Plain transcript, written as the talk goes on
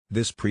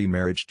This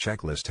pre-marriage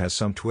checklist has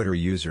some Twitter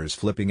users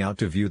flipping out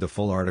to view the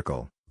full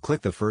article.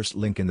 Click the first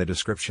link in the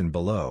description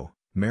below.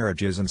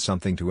 Marriage isn't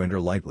something to enter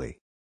lightly.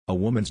 A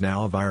woman's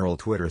now viral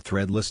Twitter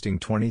thread listing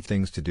 20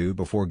 things to do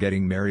before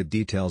getting married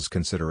details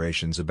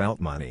considerations about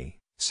money,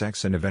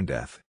 sex and even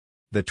death.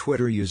 The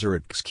Twitter user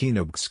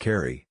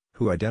 @xkinobxcarry,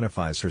 who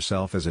identifies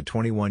herself as a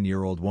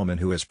 21-year-old woman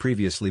who has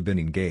previously been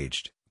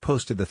engaged,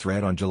 posted the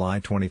thread on July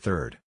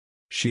 23.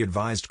 She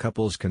advised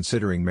couples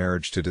considering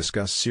marriage to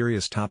discuss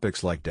serious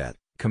topics like debt,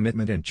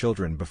 commitment and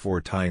children before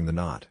tying the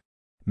knot.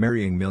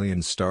 Marrying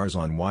Millions stars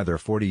on why their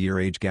 40-year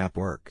age gap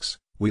works.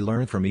 We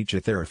learn from each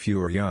if they're few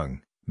or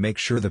young. Make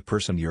sure the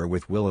person you're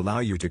with will allow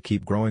you to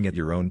keep growing at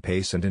your own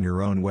pace and in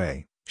your own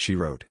way, she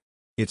wrote.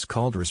 It's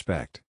called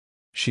respect.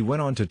 She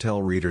went on to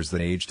tell readers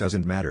that age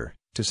doesn't matter,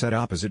 to set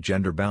opposite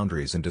gender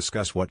boundaries and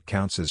discuss what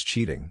counts as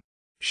cheating.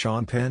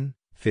 Sean Penn,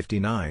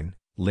 59,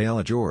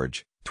 Layla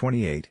George,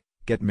 28,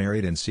 get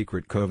married in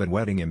secret COVID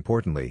wedding.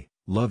 Importantly,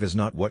 love is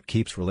not what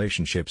keeps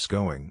relationships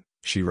going,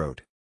 she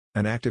wrote.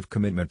 An active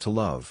commitment to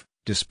love,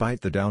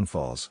 despite the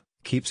downfalls,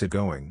 keeps it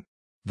going.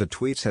 The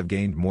tweets have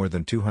gained more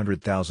than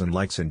 200,000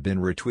 likes and been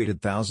retweeted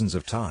thousands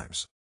of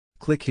times.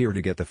 Click here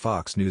to get the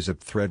Fox News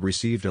Up thread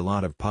received a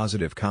lot of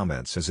positive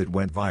comments as it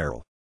went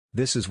viral.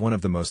 This is one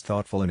of the most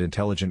thoughtful and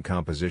intelligent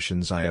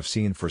compositions I have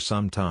seen for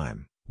some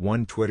time,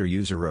 one Twitter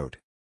user wrote.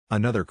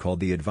 Another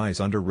called the advice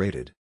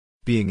underrated.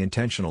 Being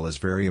intentional is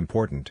very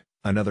important,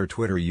 another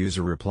Twitter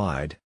user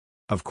replied.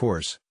 Of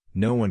course,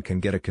 no one can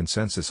get a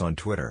consensus on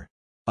Twitter.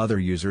 Other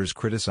users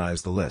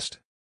criticize the list.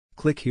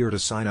 Click here to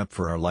sign up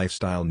for our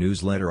lifestyle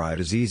newsletter. It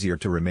is easier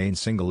to remain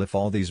single if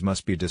all these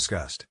must be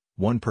discussed,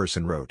 one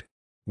person wrote.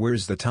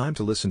 Where's the time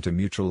to listen to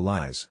mutual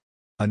lies?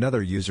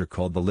 Another user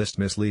called the list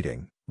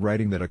misleading,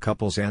 writing that a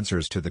couple's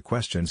answers to the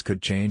questions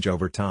could change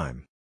over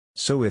time.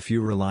 So if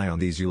you rely on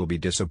these you'll be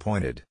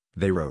disappointed,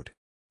 they wrote.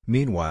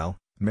 Meanwhile,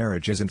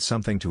 marriage isn't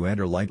something to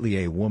enter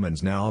lightly. A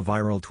woman's now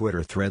viral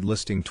Twitter thread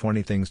listing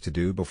 20 things to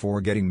do before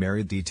getting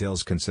married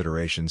details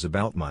considerations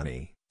about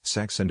money,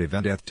 sex and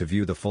even death. To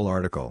view the full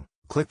article,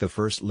 click the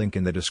first link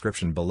in the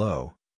description below.